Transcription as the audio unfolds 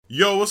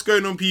Yo, what's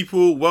going on,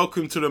 people?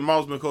 Welcome to the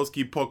Miles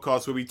Mikulski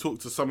podcast, where we talk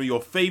to some of your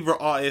favorite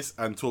artists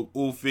and talk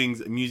all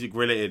things music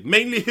related,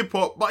 mainly hip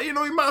hop, but you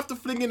know, we might have to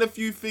fling in a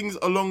few things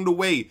along the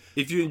way.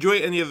 If you enjoy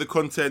any of the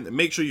content,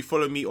 make sure you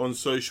follow me on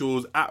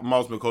socials at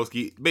Miles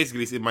Mikulski.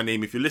 Basically, it's in my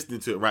name. If you're listening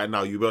to it right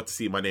now, you'll be able to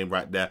see my name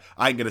right there.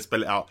 I ain't gonna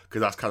spell it out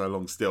because that's kind of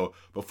long still,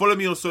 but follow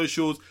me on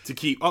socials to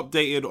keep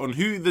updated on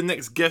who the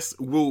next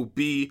guest will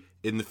be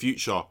in the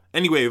future.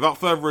 Anyway, without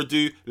further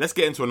ado, let's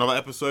get into another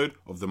episode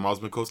of the Miles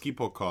Mikulski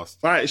podcast.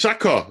 All right,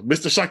 Shaka,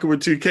 Mr. Shaka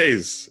with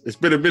 2Ks. It's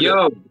been a minute.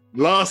 Yo,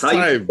 last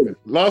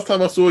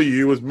time I saw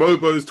you was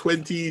Mobo's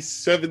 16.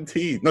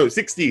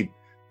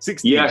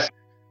 Yes.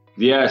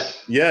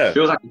 Yeah.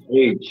 Feels like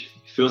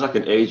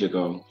an age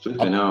ago.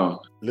 Flipping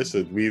out.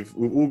 Listen, we've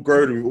all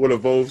grown, we've all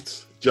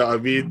evolved. Do you know what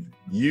I mean?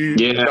 You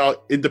are now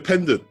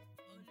independent.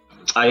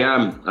 I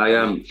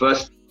am.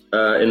 First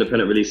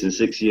independent release in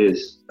 6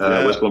 years.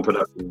 Westbourne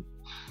Production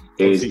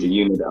is the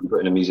unit that I'm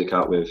putting the music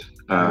out with,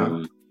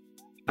 in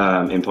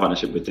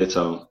partnership with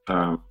Ditto.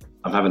 I'm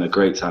having a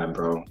great time,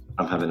 bro.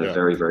 I'm having a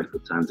very, very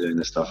good time doing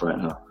this stuff right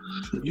now.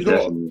 You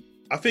know what?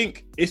 I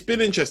think it's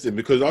been interesting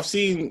because I've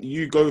seen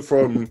you go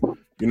from,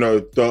 you know,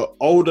 the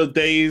older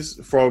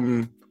days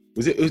from,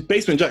 it was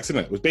Basement Jaxx,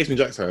 innit? It was Basement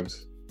Jaxx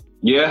times.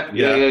 Yeah.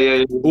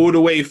 All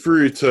the way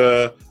through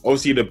to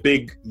obviously the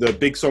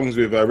big songs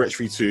with Wretch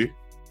 32,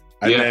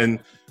 and then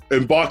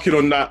embarking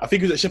on that. I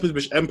think it was at Shepherd's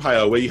Bush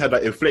Empire where you had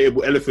like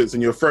inflatable elephants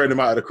and you're throwing them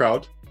out of the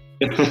crowd.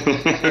 Doing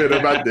the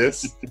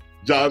madness. Do you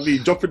know what I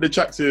mean? Dropping the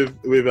tracks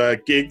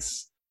with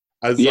gigs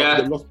as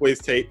the Lost Boys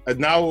tape, and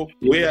now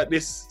we're at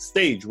this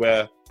stage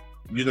where,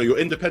 you know, you're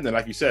independent,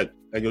 like you said,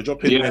 and you're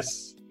dropping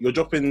you're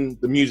dropping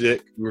the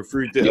music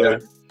through Ditto.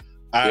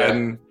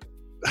 And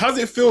how's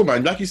it feel,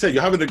 man? Like you said,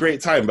 you're having a great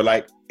time, but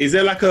like, is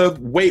there like a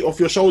weight off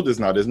your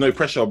shoulders now? There's no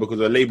pressure because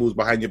the label's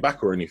behind your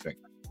back or anything?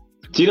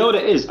 Do you know what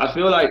it is? I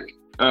feel like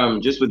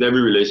just with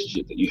every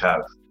relationship that you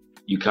have,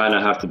 you kind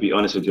of have to be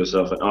honest with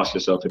yourself and ask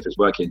yourself if it's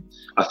working.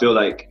 I feel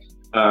like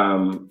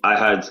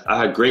I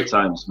had great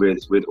times with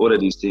all of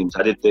these teams.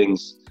 I did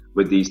things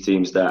with these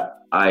teams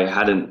that I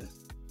hadn't,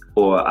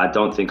 or I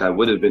don't think I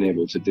would have been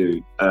able to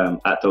do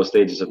at those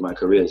stages of my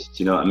careers.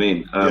 Do you know what I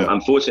mean?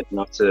 I'm fortunate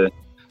enough to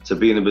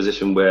be in a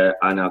position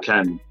where I now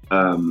can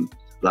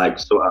like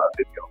sort out a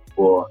video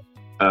or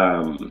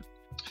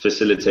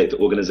facilitate the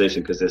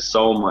organization, because there's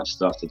so much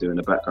stuff to do in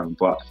the background.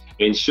 But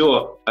in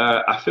short,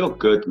 I feel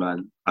good,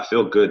 man. I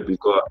feel good. We've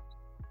got,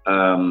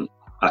 I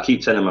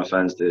keep telling my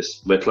fans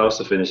this, we're close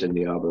to finishing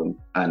the album,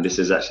 and this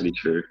is actually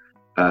true.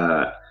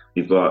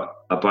 We've got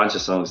a bunch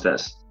of songs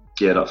that's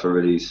geared up for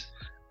release.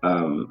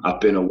 I've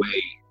been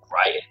away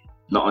writing,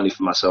 not only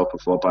for myself, but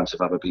for a bunch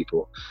of other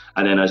people.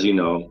 And then, as you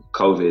know,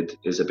 COVID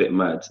is a bit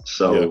mad.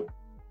 So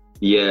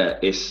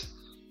it's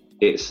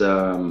it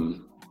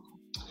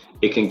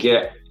can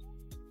get,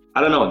 I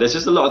don't know, there's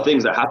just a lot of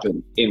things that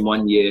happen in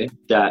 1 year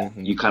that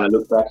you kind of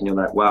look back and you're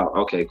like, wow,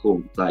 okay,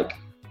 cool. Like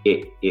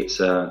it's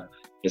a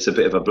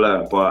bit of a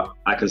blur, but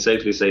I can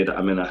safely say that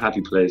I'm in a happy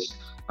place.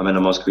 I'm in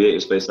the most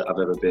creative space that I've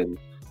ever been.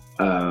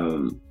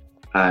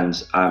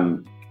 And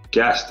I'm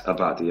gassed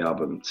about the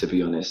album, to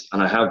be honest.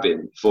 And I have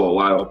been for a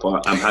while,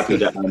 but I'm happy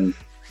that I'm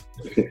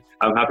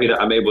happy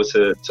that I'm able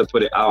to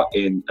put it out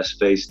in a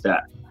space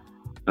that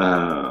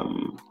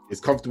it's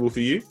comfortable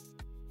for you.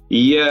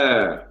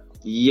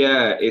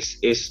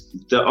 It's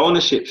the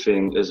ownership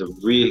thing is a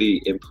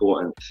really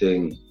important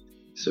thing.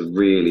 It's a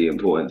really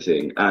important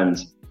thing, and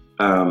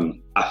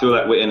I feel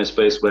like we're in a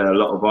space where a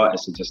lot of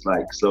artists are just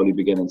like slowly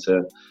beginning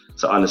to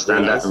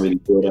understand that and really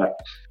feel that.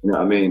 You know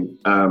what I mean?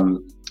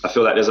 I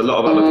feel like there's a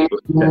lot of other people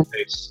who set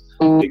pace,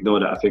 ignore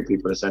that. I think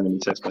people are sending me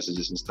text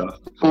messages and stuff.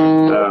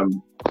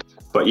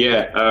 But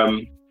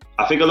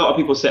I think a lot of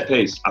people set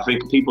pace. I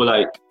think people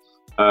like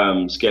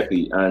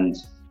Skeppy and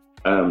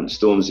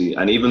Stormzy,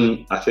 and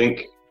even I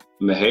think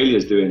Mahalia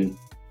is doing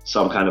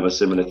some kind of a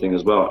similar thing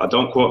as well.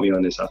 Don't quote me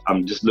on this.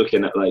 I'm just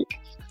looking at like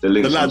the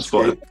links on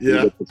Spotify.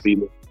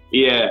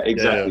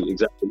 Exactly.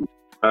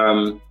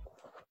 And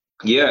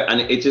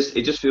it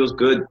just feels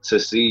good to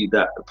see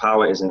that the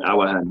power is in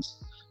our hands,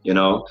 you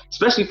know,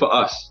 especially for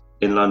us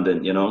in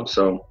London, you know.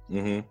 So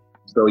I'm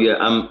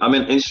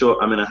in short,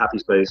 I'm in a happy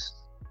space,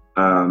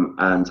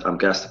 and I'm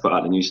gassed to put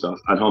out the new stuff.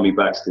 And Homie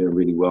Back's doing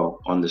really well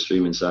on the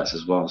streaming sites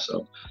as well.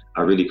 So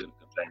I really couldn't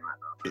complain right now.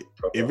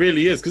 It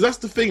really is, because that's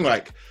the thing.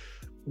 Like,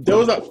 there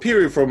was that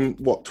period from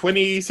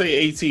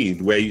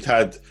 2018 where you'd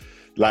had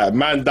like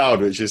Man Down,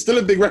 which is still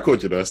a big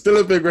record, you know, still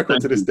a big record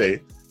to this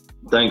day.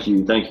 Thank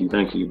you. Much and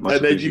then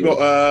you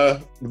got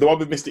the one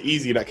with Mr.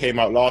 Easy that came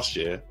out last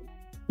year.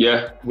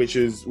 Yeah, which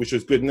was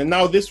good. And then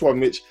now this one,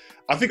 which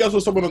I think I saw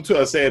someone on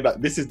Twitter saying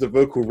that this is the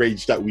vocal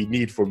range that we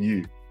need from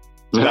you.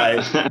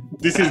 Like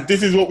this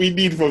is what we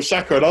need from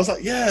Shaka. And I was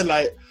like, yeah,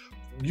 like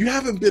you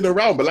haven't been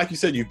around, but like you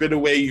said, you've been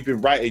away, you've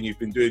been writing, you've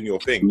been doing your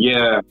thing.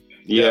 Yeah.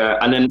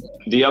 And then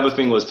the other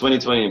thing was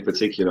 2020 in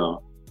particular,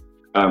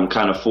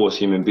 kind of force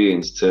human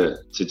beings to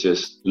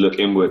just look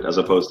inward as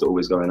opposed to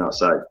always going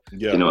outside.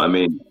 You know what I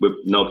mean? With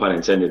no pun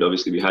intended,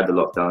 obviously we had the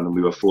lockdown and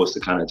we were forced to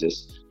kind of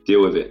just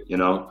deal with it, you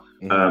know?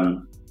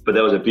 but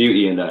there was a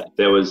beauty in that.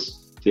 There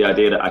was the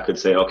idea that I could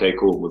say, okay,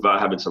 cool, without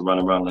having to run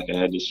around like a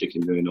headless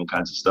chicken doing all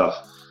kinds of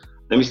stuff.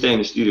 Let me stay in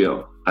the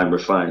studio and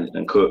refine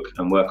and cook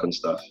and work on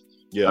stuff.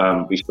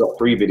 Yeah. We shot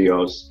 3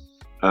 videos.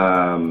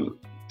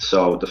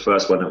 So the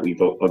first one that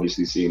we've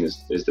obviously seen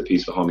is the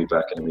piece for Hold Me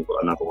Back, and then we've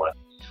got another one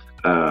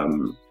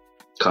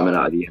coming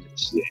out at the end of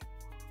this year,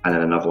 and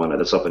then another one at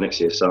the top of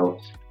next year. So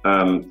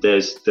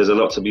there's a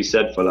lot to be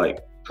said for like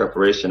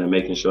preparation and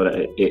making sure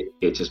that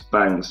it just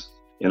bangs,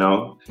 you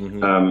know.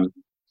 Mm-hmm.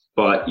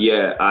 But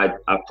yeah,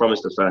 I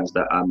promised the fans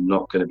that I'm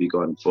not going to be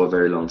gone for a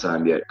very long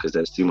time yet, because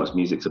there's too much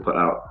music to put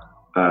out,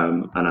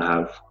 and I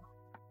have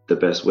the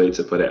best way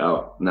to put it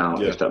out now,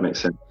 if that makes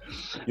sense.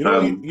 You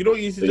know, you know what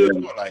you used to do?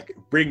 Yeah. Like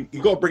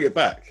you got to bring it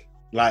back.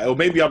 Like, or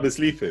maybe I've been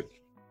sleeping.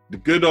 The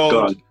good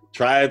old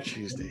Tribe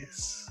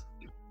Tuesdays.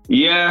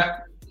 Yeah.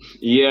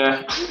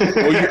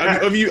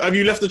 Have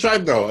you left the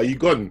tribe now? Are you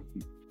gone?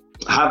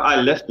 Have I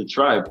left the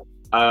tribe?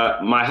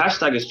 My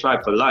hashtag is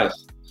Tribe for Life.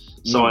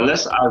 So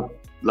unless I've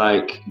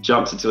like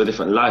jumped into a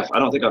different life, I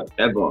don't think I've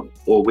ever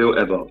or will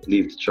ever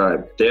leave the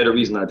tribe. They're the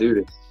reason I do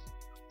this,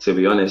 to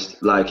be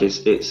honest. Like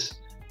it's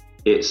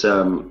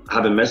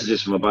having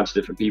messages from a bunch of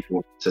different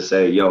people to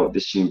say, yo,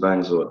 this tune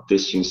bangs, or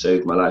this tune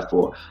saved my life,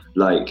 or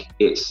like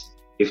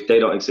if they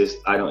don't exist,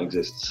 I don't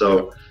exist.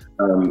 So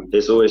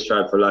it's always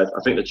Tribe for Life.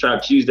 I think the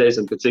Tribe Tuesdays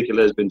in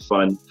particular has been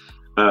fun.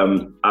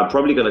 I'm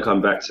probably going to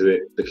come back to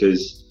it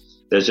because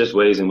there's just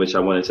ways in which I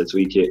wanted to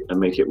tweak it and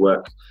make it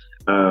work.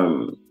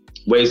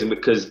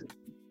 Because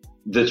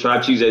the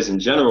Tribe Tuesdays in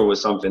general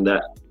was something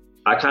that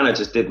I kind of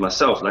just did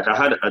myself. Like I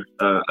had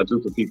a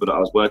group of people that I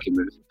was working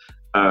with.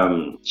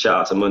 Shout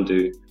out to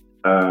Mundu.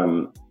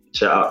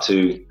 Shout out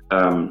to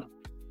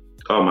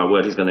oh my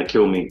word, he's gonna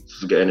kill me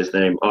for forgetting his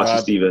name. Archie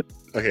Steven.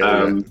 Okay,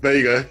 there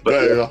you go.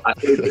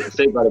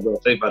 Saved by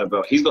the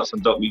Bell. He's got some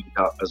dope music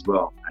out as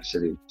well,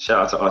 actually.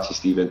 Shout out to Archie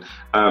Steven.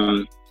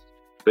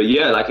 But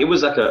yeah, like it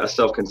was like a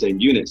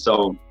self-contained unit.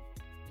 So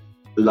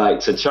like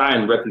to try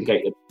and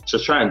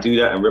do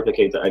that and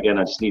replicate that again,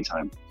 I just need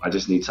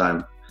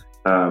time.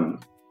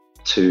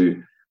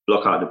 To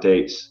block out the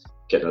dates,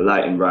 get the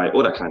lighting right,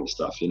 all that kind of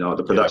stuff, you know,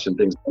 the production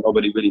things that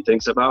nobody really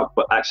thinks about,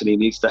 but actually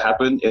needs to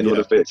happen in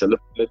order for it to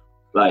look good.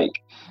 Like,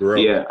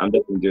 yeah, I'm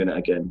definitely doing it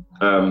again.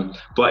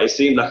 But it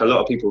seemed like a lot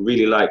of people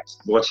really liked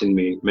watching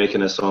me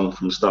making a song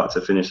from start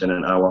to finish in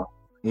an hour.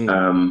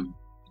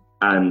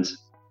 And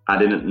I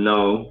didn't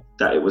know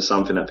that it was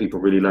something that people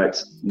really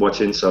liked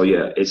watching. So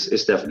yeah,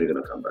 it's definitely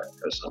going to come back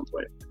at some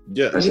point.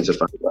 Yeah. I need to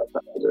find the right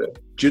time to do it.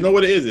 Do you know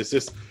what it is? It's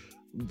just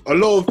a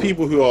lot of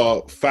people who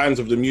are fans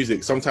of the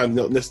music, sometimes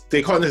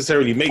they can't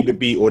necessarily make the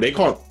beat, or they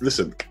can't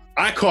listen.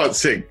 I can't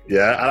sing,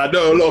 yeah, and I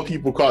know a lot of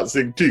people can't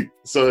sing too.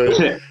 So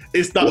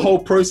it's that whole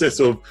process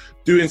of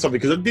doing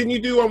something. Because didn't you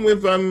do one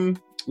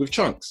with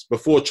Chunks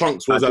before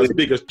Chunks was as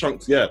big as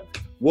Chunks?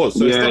 Was.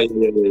 So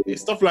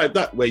it's stuff like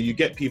that where you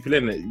get people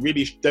in. It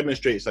really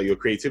demonstrates like your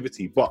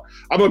creativity. But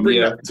I'm gonna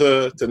bring that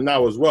to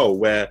now as well,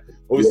 where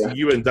obviously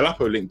you and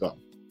Delapo linked up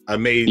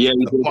and made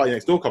the Party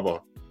Next Door cover.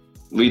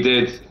 We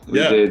did.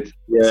 Yeah.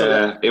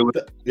 So it was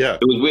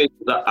weird.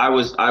 I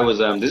was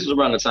this was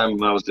around the time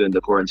when I was doing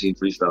the quarantine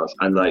freestyles,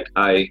 and like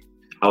I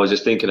was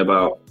just thinking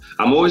about,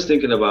 I'm always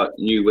thinking about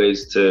new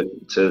ways to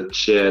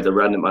share the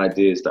random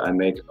ideas that I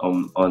make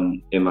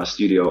in my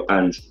studio,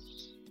 and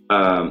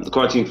the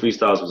quarantine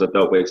freestyles was a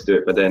dope way to do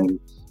it. But then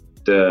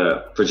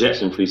the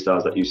projection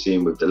freestyles that you've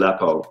seen with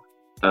Delapo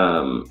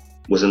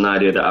was an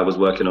idea that I was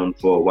working on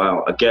for a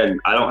while.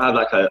 Again, I don't have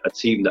like a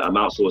team that I'm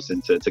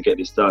outsourcing to get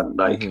this done.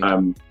 Like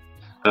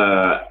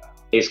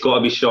it's got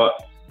to be shot.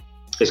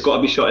 It's got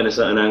to be shot in a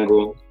certain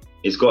angle.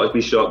 It's got to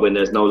be shot when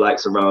there's no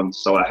lights around.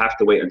 So I have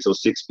to wait until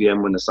 6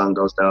 p.m. when the sun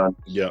goes down.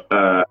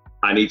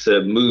 I need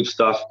to move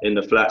stuff in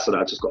the flat so that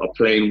I just got a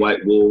plain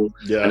white wall.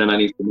 And then I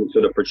need to make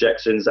sure the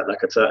projections at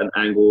like a certain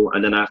angle,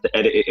 and then I have to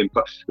edit it in.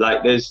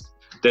 Like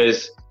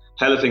there's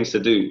hella things to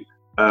do.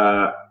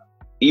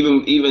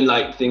 Even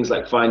like things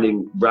like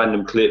finding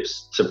random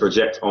clips to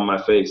project on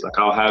my face. Like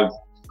I'll have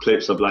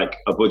clips of like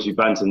a Buju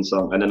Banton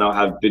song, and then I'll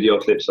have video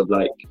clips of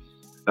like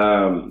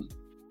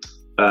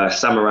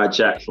Samurai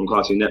Jack from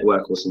Cartoon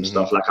Network or some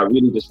stuff. Like I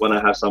really just want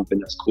to have something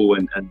that's cool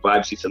and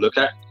vibesy to look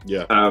at.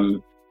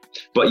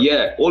 But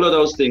yeah, all of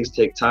those things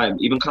take time.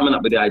 Even coming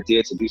up with the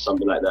idea to do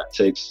something like that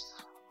takes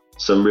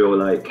some real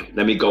like,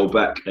 let me go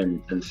back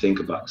and think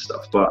about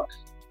stuff. But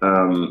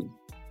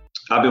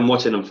I've been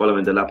watching and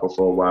following Delapo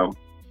for a while.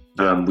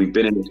 We've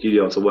been in the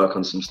studio to work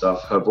on some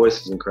stuff. Her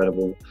voice is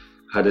incredible.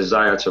 Her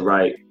desire to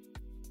write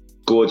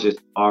gorgeous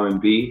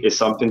R&B is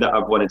something that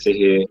I've wanted to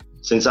hear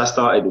since I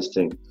started this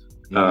thing.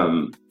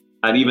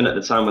 And even at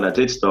the time when I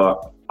did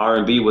start,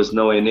 R&B was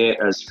nowhere near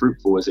as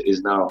fruitful as it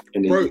is now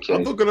in the UK.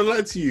 I'm not gonna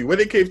lie to you. When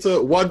it came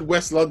to 1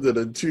 West London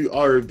and 2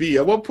 R&B,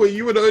 at one point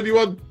you were the only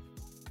one.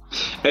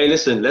 Hey,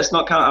 listen, let's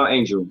not count out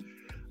Angel.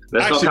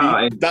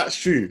 That's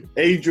true.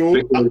 Angel,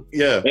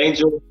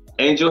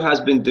 Angel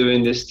has been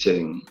doing this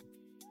thing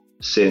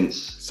since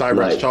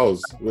Cyrus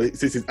Charles,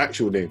 since his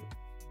actual name.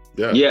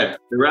 Yeah,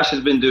 Rash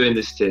has been doing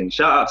this thing.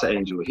 Shout out to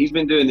Angel. He's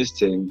been doing this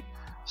thing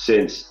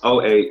since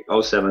 '08,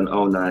 '07,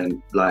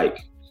 '09, like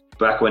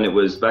back when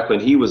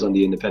he was on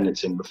the independent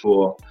scene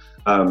before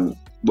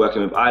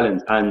working with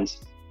Island. And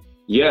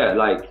yeah,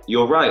 like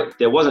you're right,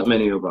 there wasn't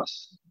many of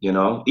us, you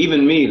know.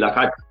 Even me, like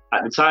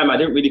at the time I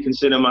didn't really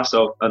consider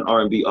myself an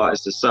R&B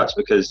artist as such,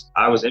 because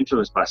I was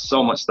influenced by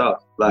so much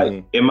stuff.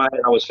 Like in my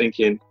head I was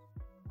thinking,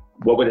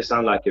 what would it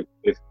sound like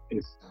if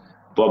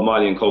Bob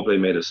Marley and Coldplay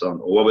made a song?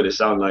 Or what would it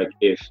sound like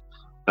if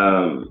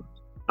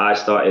I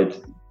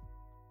started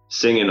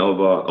singing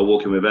over a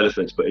Walking with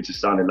Elephants, but it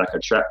just sounded like a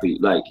trap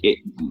beat? Like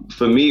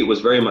for me, it was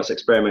very much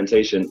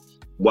experimentation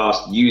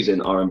whilst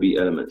using R&B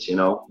elements, you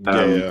know?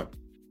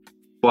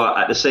 But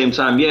at the same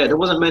time, yeah, there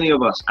wasn't many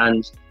of us.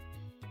 And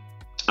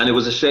it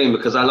was a shame,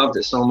 because I loved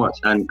it so much.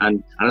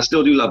 And I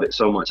still do love it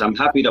so much. I'm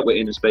happy that we're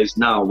in a space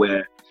now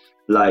where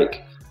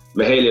like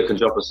Mahalia can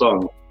drop a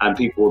song and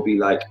people will be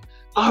like,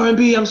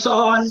 R&B, I'm so,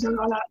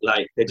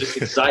 like they're just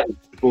excited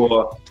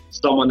for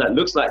someone that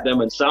looks like them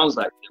and sounds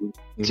like them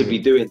to be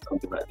doing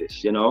something like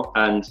this, you know?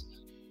 And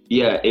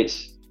yeah,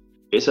 it's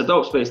a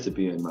dope space to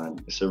be in, man.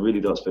 It's a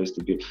really dope space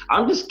to be in.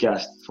 I'm just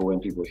gassed for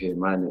when people hear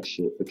Madness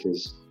shit,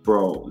 because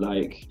bro,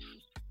 like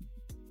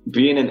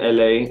being in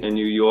LA and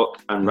New York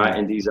and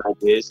writing these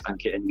ideas and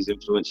getting these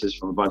influences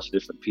from a bunch of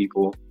different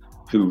people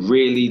who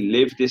really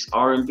live this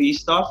R&B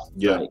stuff,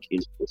 like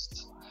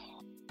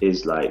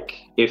is like,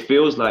 it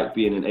feels like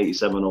being in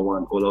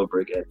 8701 all over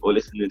again, or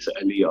listening to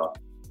Aaliyah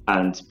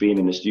and being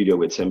in the studio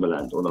with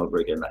Timbaland all over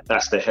again. Like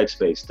that's the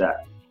headspace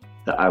that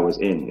I was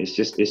in. It's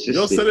just.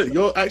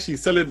 You're actually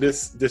selling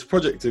this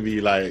project to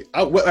me. Like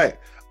I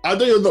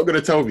know you're not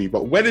gonna tell me,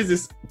 but when is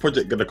this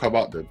project gonna come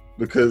out then?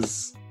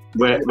 Because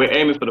we're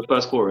aiming for the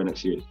first quarter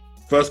next year.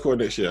 First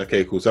quarter next year.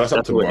 Okay, cool. So that's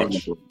up to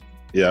March.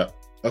 Yeah.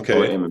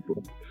 Okay.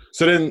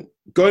 So then,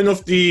 going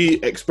off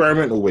the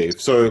experimental wave,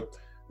 so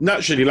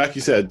naturally, like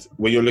you said,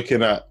 when you're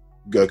looking at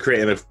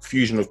creating a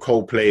fusion of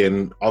Coldplay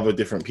and other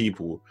different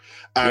people,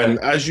 and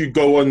as you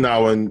go on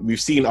now, and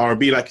we've seen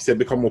R&B, like you said,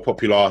 become more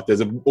popular,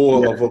 there's an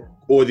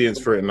audience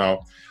for it now.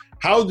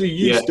 How do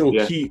you still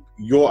keep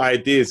your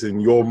ideas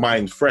and your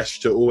mind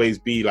fresh to always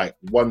be like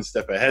one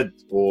step ahead,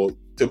 or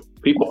to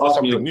people ask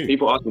me this all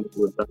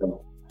the time.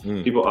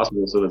 People ask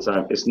me this all the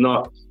time. It's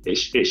not.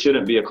 It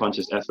shouldn't be a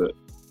conscious effort.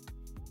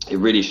 It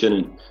really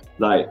shouldn't.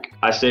 Like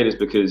I say this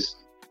because.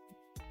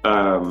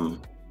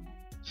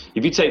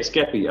 If you take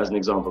Skeppy as an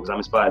example, because I'm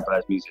inspired by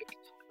his music,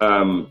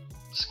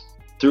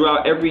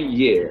 throughout every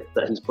year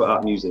that he's put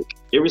out music,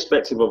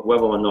 irrespective of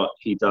whether or not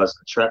he does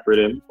a trap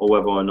rhythm or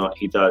whether or not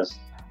he does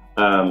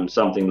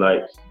something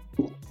like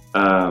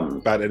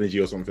Bad Energy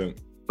or something.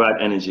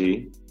 Bad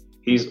Energy,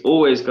 he's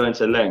always going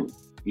to Leng.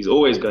 He's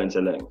always going to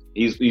Leng.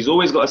 He's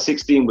always got a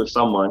 16 with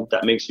someone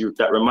that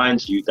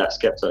reminds you that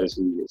Skepta is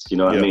who he is. You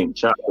know what I mean?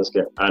 Shout out to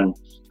Skep.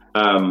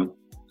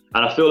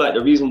 And I feel like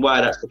the reason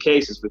why that's the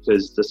case is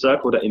because the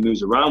circle that he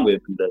moves around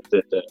with, and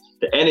the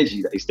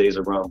energy that he stays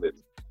around with,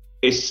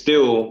 is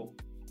still,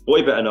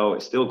 boy better know,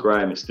 it's still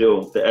grime, it's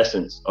still the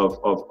essence of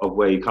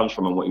where he comes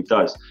from and what he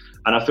does.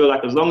 And I feel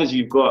like as long as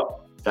you've got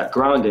that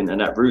grounding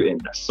and that rooting,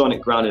 that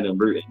sonic grounding and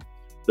rooting,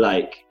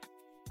 like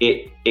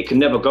it can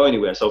never go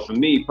anywhere. So for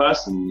me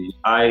personally,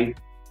 I'm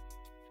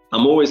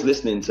always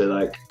listening to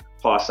like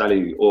Pa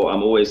Salieu, or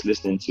I'm always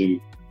listening to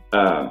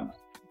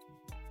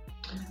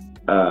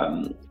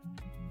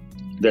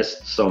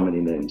there's so many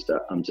names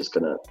that I'm just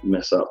gonna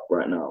mess up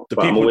right now. The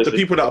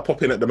people that are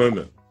popping at the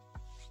moment.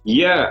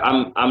 Yeah,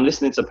 I'm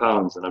listening to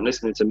Pounds, and I'm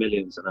listening to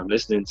Millions, and I'm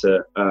listening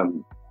to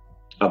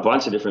a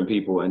bunch of different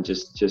people, and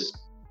just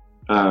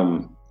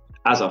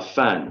as a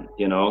fan,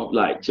 you know,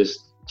 like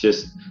just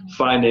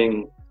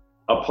finding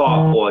a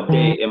part or a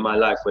day in my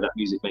life where that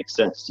music makes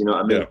sense. You know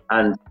what I mean?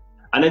 Yeah.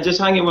 And then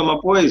just hanging with my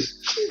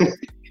boys,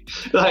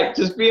 like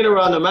just being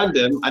around the man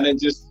them, and then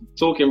just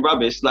talking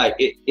rubbish. Like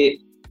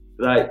it's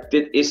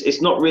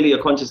not really a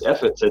conscious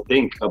effort to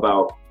think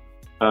about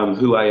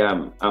who I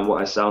am and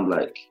what I sound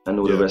like and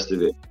all the rest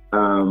of it.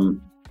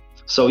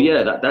 So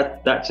yeah,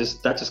 that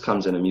just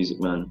comes in the music,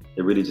 man.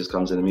 It really just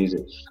comes in the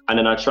music. And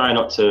then I try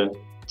not to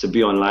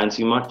be online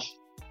too much.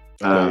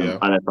 And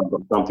if I've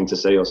got something to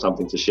say or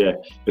something to share,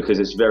 because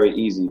it's very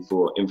easy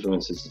for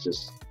influencers to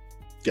just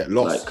get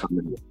lost. Like, come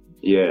in.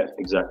 Yeah,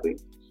 exactly.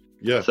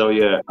 Yeah. So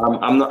yeah,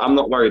 I'm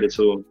not worried at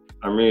all.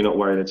 I'm really not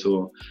worried at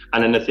all.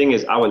 And then the thing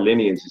is, our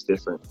lineage is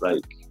different.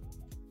 Like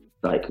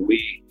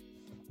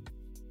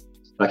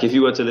if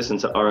you were to listen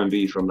to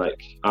R&B from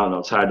like, I don't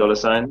know, Ty Dolla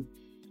 $ign,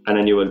 and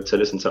then you were to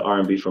listen to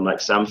R&B from like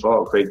Sampha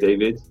or Craig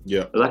David,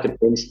 it's like an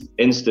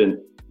instant,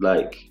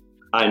 like,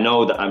 I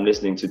know that I'm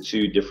listening to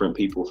two different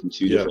people from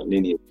two different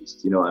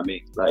lineages. You know what I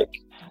mean? Like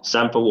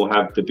Sampha will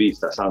have the beats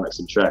that sound like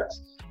Subtract.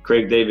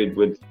 Craig David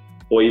would,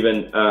 or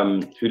even,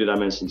 who did I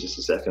mention just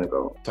a second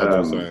ago? Ty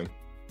Dolla $ign.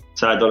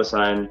 Ty Dolla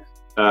 $ign.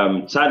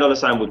 Ty Dolla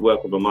 $ign would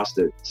work with a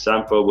Mustard.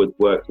 Sampha would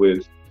work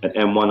with an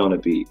M1 on a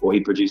beat, or he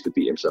produced the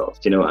beat himself.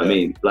 Do you know what I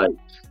mean? Like,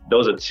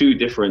 those are two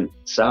different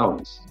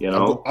sounds, you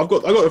know? I've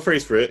got a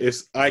phrase for it.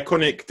 It's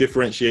iconic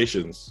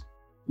differentiations.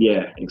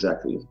 Yeah,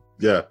 exactly.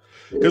 Yeah.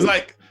 Because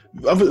like,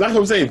 that's what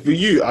I'm saying. For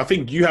you, I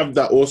think you have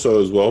that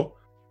also as well.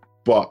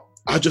 But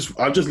I'm just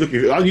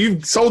looking.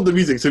 You've sold the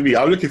music to me.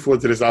 I'm looking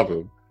forward to this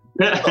album.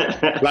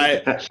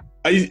 Like,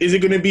 is it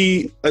going to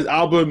be an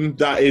album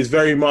that is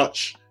very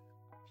much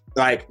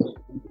like,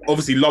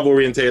 obviously love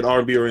orientated,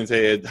 R&B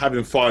orientated,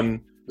 having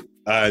fun,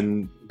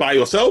 and by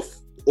yourself,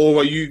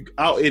 or are you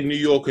out in New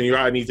York and you're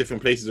out in these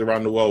different places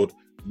around the world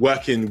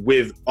working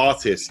with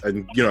artists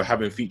and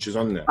having features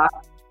on there?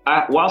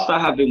 Whilst I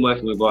have been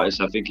working with artists,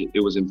 I think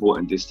it was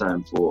important this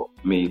time for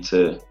me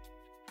to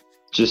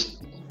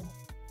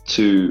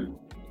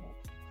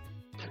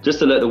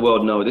let the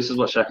world know this is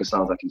what Shaka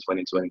sounds like in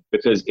 2020,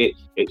 because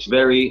it's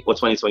very, or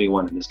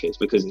 2021 in this case,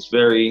 because it's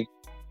very,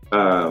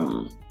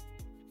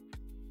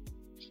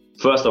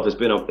 first off,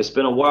 it's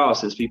been a while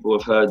since people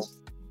have heard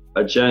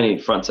a journey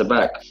front to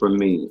back from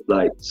me.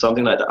 Like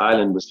something like The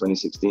Island was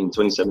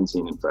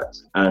 2017 in fact.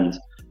 And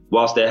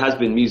whilst there has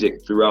been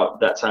music throughout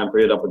that time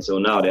period up until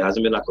now, there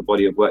hasn't been like a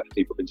body of work that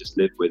people can just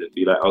live with and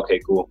be like, okay,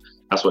 cool,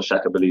 that's what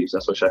Shaka believes,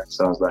 that's what Shaka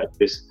sounds like.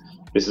 This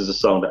is a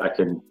song that I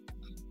can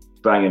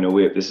bang in a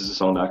whip. This is a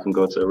song that I can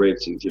go to a rave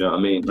to. Do you know what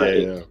I mean?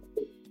 Like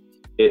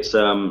it's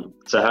to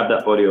have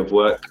that body of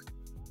work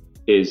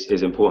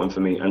is important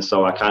for me, and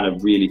so I kind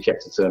of really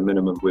kept it to a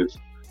minimum with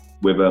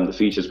the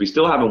features. We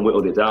still haven't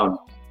whittled it down,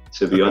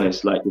 to be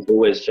honest. Like it's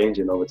always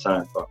changing over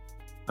time, but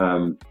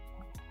I'm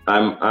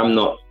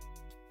not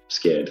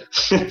scared.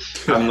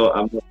 I'm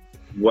not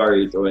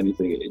worried or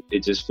anything.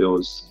 It just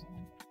feels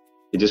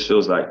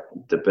like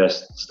the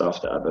best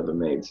stuff that I've ever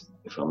made,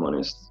 if I'm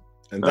honest.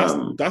 And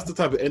that's the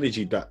type of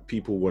energy that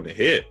people want to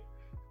hear,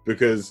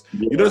 because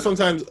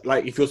sometimes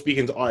like if you're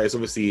speaking to artists,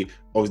 obviously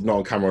not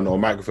on camera, not on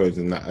microphones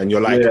and that, and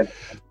you're like,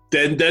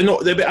 then they're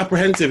a bit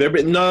apprehensive, they're a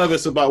bit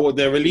nervous about what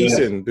they're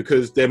releasing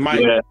because they're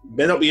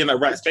not be in that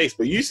right space.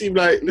 But you seem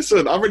like,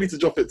 listen, I'm ready to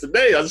drop it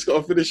today. I just got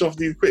to finish off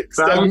these quick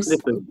stems.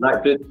 Listen,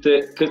 like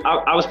because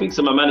I was speaking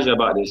to my manager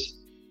about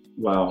this.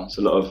 Wow, it's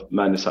a lot of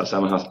madness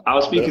outside my house. I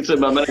was speaking to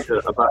my manager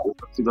about this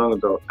not too long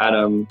ago,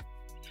 and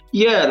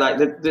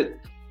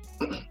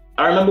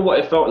I remember what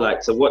it felt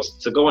like to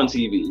go on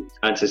TV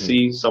and to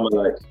see someone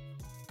like,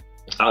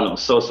 I don't know,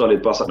 So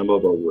Solid bust at the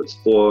Mobile Awards,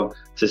 or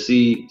to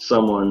see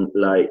someone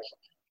like,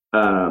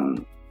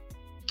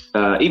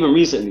 even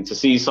recently, to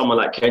see someone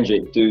like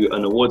Kendrick do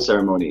an award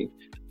ceremony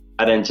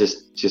and then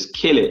just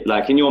kill it.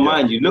 Like in your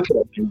mind, you look at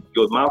it and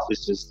your mouth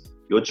is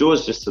your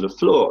jaw's just to the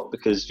floor,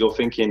 because you're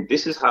thinking,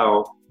 this is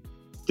how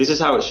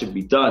it should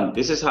be done.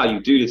 This is how you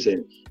do this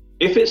thing.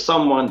 If it's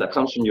someone that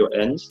comes from your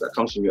ends, that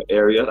comes from your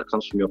area, that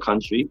comes from your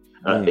country,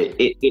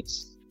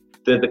 it's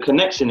the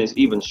connection is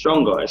even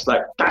stronger. It's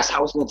like, that's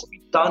how it's meant to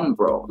be done,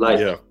 bro. Like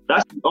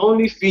that's the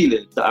only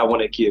feeling that I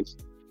want to give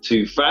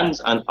to fans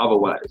and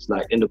otherwise.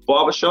 Like in the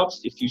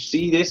barbershops, if you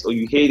see this or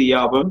you hear the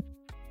album,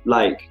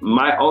 like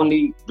my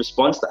only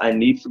response that I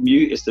need from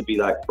you is to be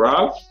like,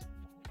 bruv,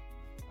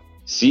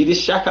 see this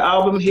Shaka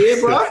album here,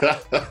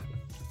 bruv?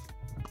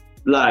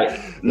 Like,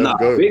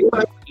 big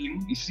man,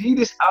 you see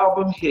this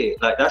album here?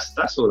 Like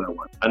that's all I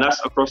want, and that's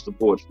across the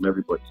board from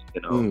everybody.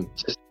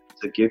 Just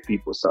to give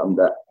people something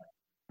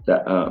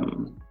that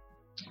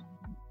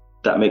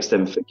makes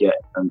them forget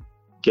and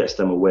gets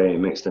them away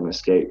and makes them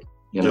escape.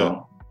 You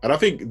know. And I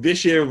think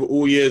this year of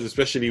all years,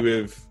 especially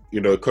with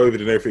COVID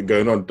and everything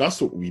going on,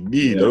 that's what we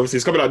need. And obviously,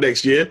 it's coming out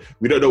next year.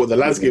 We don't know what the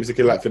landscape's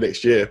looking like for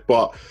next year,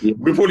 but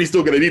we're probably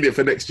still going to need it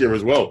for next year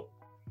as well.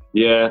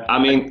 Yeah,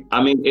 I mean,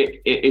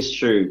 it's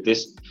true.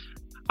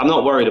 I'm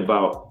not worried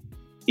about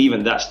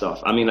even that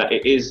stuff. I mean, like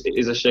it is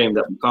a shame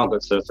that we can't go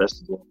to a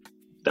festival,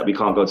 that we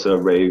can't go to a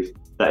rave,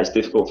 that it's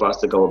difficult for us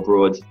to go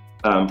abroad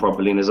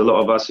properly. And there's a lot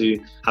of us who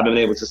haven't been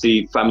able to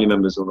see family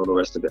members and all the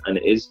rest of it. And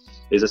it is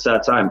a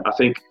sad time. I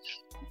think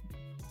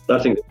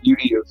the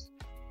beauty of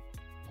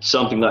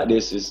something like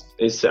this is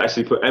to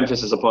actually put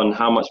emphasis upon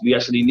how much we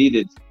actually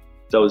needed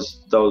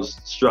those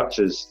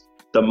structures,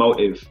 the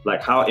motive,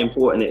 like how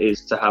important it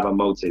is to have a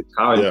motive,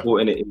 how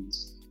important it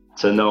is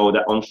to know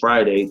that on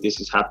Friday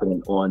this is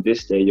happening, or on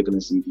this day you're going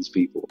to see these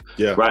people.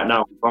 Right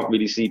now we can't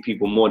really see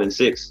people more than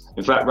 6.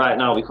 In fact, right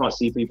now we can't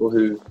see people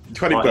who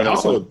 20 per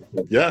household.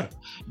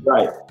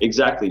 Right,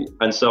 exactly.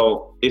 And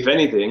so if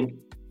anything,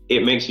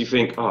 it makes you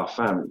think, oh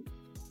fam,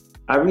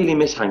 I really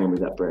miss hanging with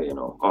that Bray,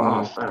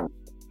 fam,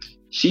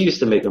 she used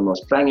to make the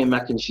most banging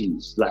mac and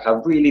cheese. Like I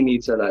really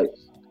need to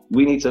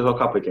we need to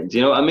hook up again. Do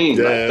you know what I mean?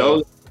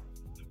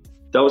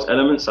 Those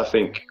elements, I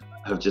think,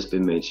 have just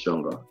been made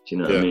stronger. Do you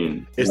know what I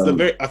mean? It's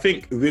I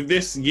think with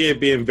this year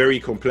being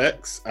very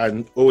complex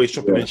and always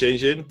chopping and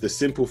changing, the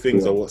simple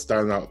things are what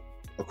stand out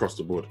across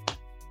the board.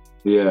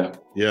 Yeah.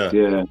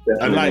 And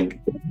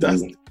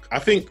I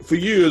think for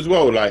you as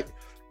well, like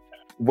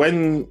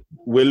when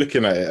we're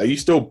looking at it, are you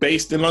still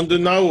based in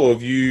London now, or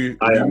have you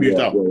moved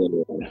out?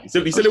 You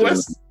still in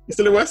West? You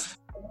still in West?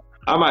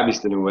 I might be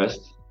still in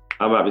West.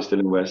 I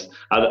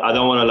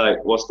don't want to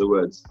what's the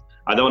words?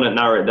 I don't want to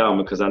narrow it down,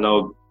 because I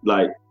know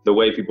the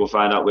way people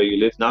find out where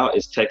you live now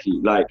is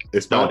techie.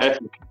 It's don't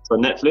for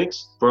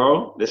Netflix,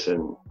 bro.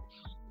 Listen,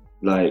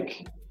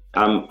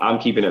 I'm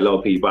keeping it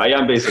low key, but I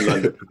am based in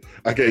London.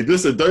 Okay,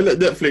 listen, don't let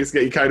Netflix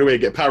get you carried away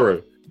and get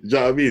paro. Do you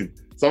know what I mean?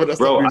 Some of that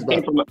stuff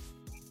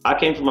I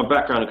came from a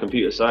background in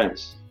computer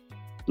science.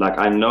 Like,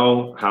 I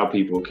know how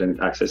people can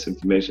access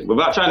information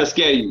without trying to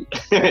scare you.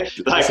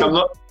 Like, I'm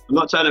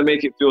not trying to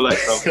make it feel like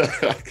some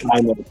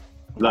kind of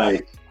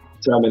like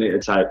Terminator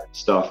type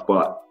stuff,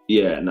 but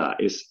yeah, nah,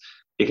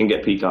 it can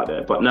get peak out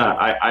there. But nah,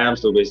 I am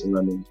still based in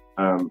London.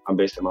 I'm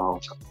based in my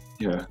hometown.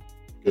 Yeah.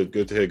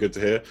 Good to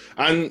hear.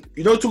 And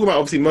you know, talking about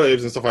obviously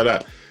motives and stuff like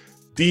that,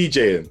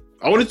 DJing.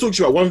 I want to talk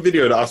to you about one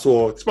video that I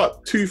saw. It's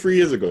about 2-3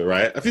 years ago,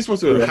 right? I think it's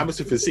supposed to be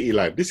Hammersmith City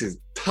Line. This is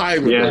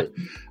time ago.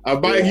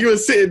 And you were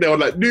sitting there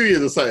on like New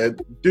Year's or something,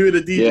 doing a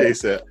DJ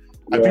set,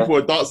 and people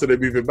were dancing and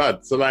moving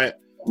mad. So like,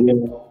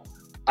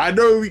 I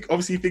know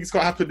obviously things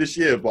can't happen this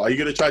year, but are you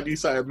gonna try to do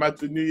something mad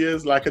for New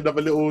Year's, like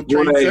another little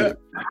train set?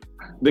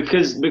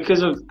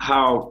 Because of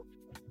how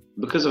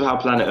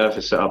Planet Earth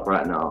is set up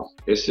right now,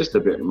 it's just a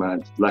bit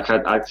mad. Like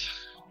the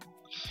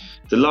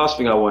last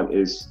thing I want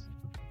is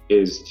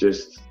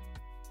just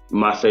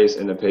my face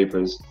in the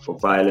papers for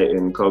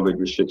violating COVID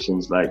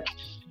restrictions, like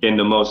in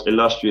the most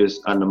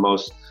illustrious and the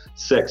most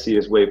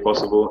sexiest way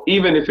possible.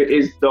 Even if it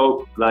is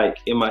dope, like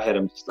in my head,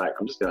 I'm just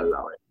gonna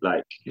allow it.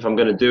 Like if I'm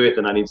gonna do it,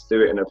 then I need to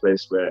do it in a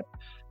place where,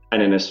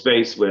 and in a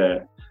space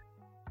where,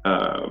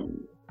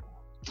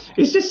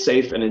 it's just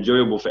safe and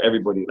enjoyable for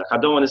everybody. Like I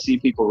don't want to see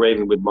people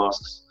raving with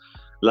masks.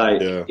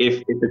 Like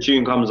if the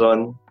tune comes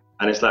on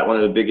and it's like one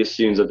of the biggest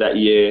tunes of that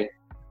year,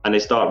 and they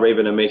start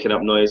raving and making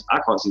up noise, I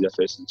can't see their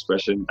facial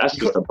expression. That's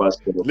just a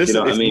buzzkill. Listen, you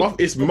know what I mean?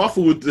 It's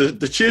muffled.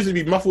 The cheers would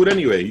be muffled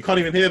anyway. You can't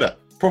even hear that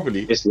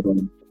properly.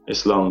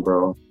 It's long,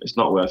 bro. It's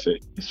not worth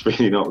it. It's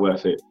really not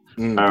worth it.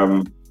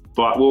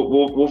 But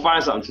we'll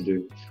find something to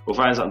do.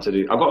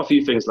 I've got a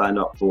few things lined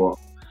up for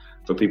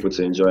people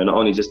to enjoy. Not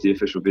only just the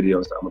official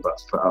videos that I'm about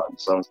to put out and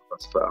the songs I'm about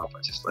to put out,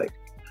 but just like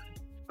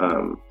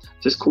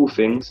just cool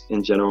things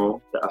in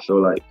general that I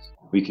feel like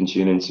we can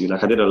tune into.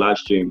 Like I did a live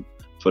stream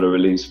for the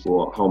release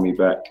for Hold Me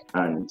Back,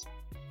 and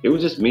it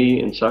was just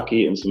me and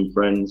Chucky and some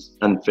friends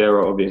and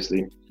Pharaoh,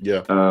 obviously.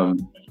 Yeah.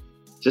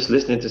 Just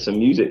listening to some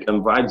music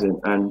and vibing,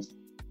 and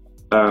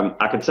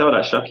I could tell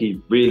that Chucky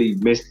really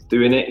missed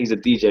doing it. He's a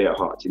DJ at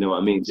heart, you know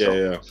what I mean? So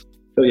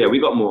yeah, we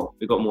got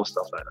more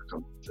stuff like that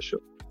coming for sure.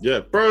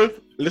 Yeah, bro.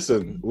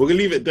 Listen, we're gonna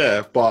leave it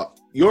there, but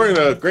you're in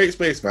a great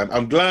space, man.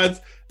 I'm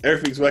glad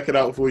everything's working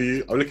out for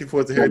you. I'm looking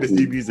forward to hearing this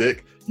new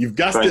music. You've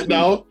gassed it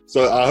now,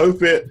 so I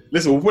hope it.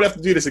 Listen, we'll probably have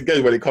to do this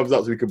again when it comes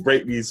out, so we can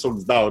break these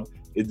songs down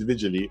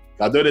individually.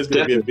 I know there's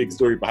going to be a big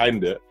story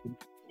behind it.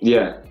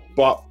 Yeah.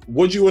 But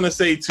what do you want to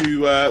say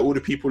to all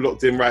the people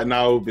locked in right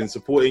now who've been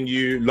supporting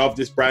you, love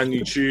this brand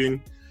new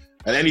tune,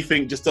 and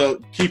anything just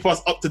to keep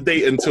us up to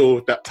date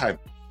until that time?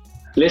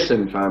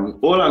 Listen, fam,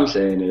 all I'm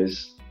saying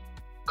is,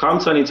 come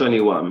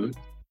 2021,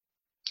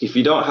 if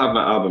you don't have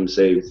my album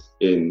saved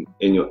in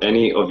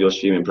any of your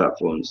streaming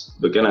platforms,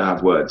 we're gonna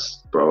have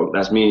words, bro.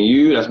 That's me and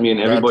you. That's me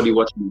and everybody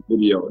watching the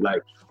video.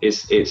 Like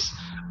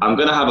I'm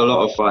gonna have a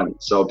lot of fun.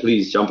 So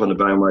please jump on the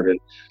bandwagon.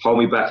 Hold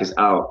Me Back is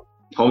out.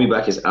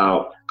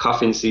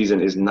 Cuffing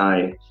season is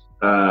nigh.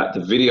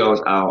 The video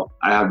is out.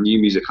 I have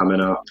new music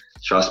coming out.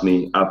 Trust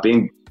me. I've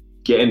been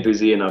getting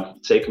busy and I've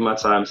taken my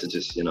time to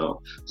just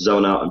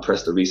zone out and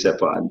press the reset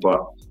button.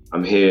 But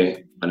I'm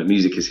here. And the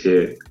music is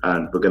here,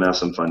 and we're gonna have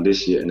some fun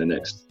this year and the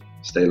next.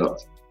 Stay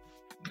locked.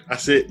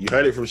 That's it. You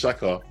heard it from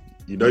Shaka.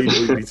 You know what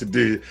you need to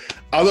do.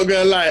 I'm not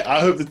gonna lie. I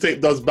hope the tape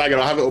does bang, and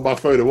I'll have it on my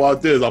phone. And what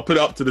I'll do is I'll put it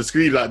up to the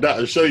screen like that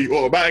and show you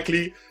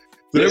automatically.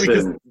 So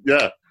Listen,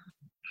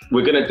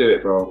 we're gonna do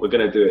it, bro. We're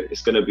gonna do it.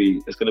 It's gonna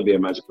be a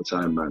magical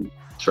time, man.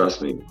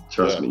 Trust me.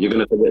 You're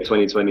gonna forget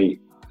 2020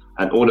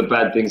 and all the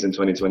bad things in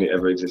 2020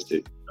 ever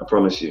existed. I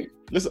promise you.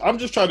 Listen, I'm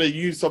just trying to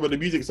use some of the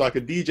music so I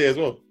can DJ as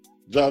well.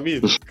 Do you know what I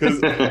mean?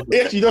 Because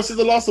actually, since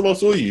the last time I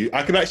saw you,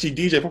 I can actually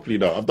DJ properly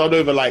now. I've done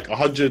over like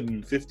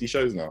 150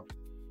 shows now.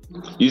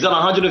 You've done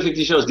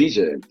 150 shows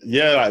DJing?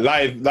 Yeah,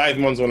 like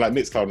live ones on like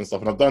Mixcloud and stuff.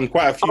 And I've done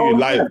quite a few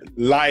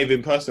live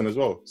in person as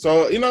well.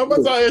 So,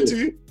 man's out here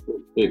too.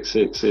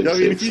 Sick. You know what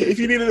I mean? If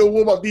you need a little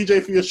warm-up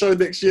DJ for your show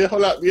next year,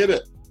 holla at me,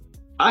 innit?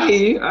 I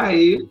hear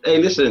you. Hey,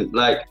 listen,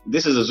 like,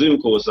 this is a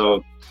Zoom call,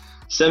 so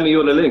send me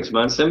all the links,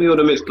 man. Send me all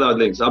the Mixcloud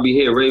links. I'll be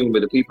here raving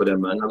with the people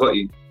then, man. I got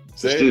you.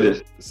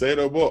 Say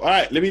no more. All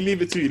right, let me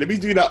leave it to you. Let me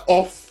do that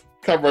off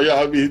camera. You know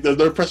what I mean? There's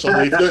no pressure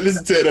on me. If you don't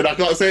listen to it, then I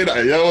can't say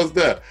that. You know what's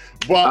there?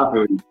 But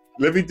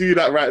let me do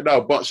that right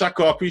now. But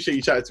Shaka, I appreciate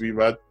you chatting to me,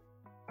 man.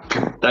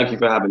 Thank you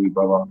for having me,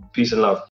 brother. Peace and love.